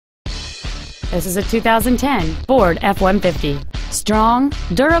This is a 2010 Ford F-150. Strong,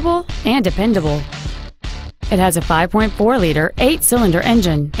 durable, and dependable. It has a 5.4-liter, 8-cylinder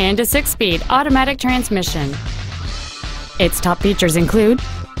engine and a 6-speed automatic transmission. Its top features include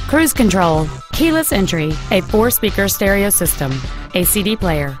cruise control, keyless entry, a 4-speaker stereo system, a CD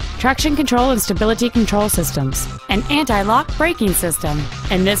player, traction control and stability control systems, an anti-lock braking system,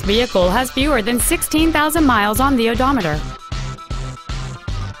 and this vehicle has fewer than 16,000 miles on the odometer.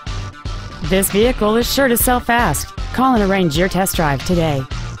 This vehicle is sure to sell fast. Call and arrange your test drive today.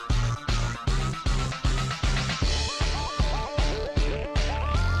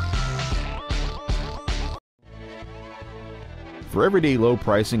 For everyday low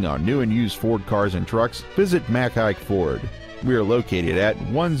pricing on new and used Ford cars and trucks, visit Mac Haik Ford. We are located at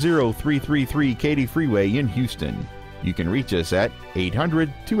 10333 Katy Freeway in Houston. You can reach us at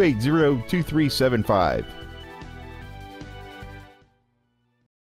 800-280-2375.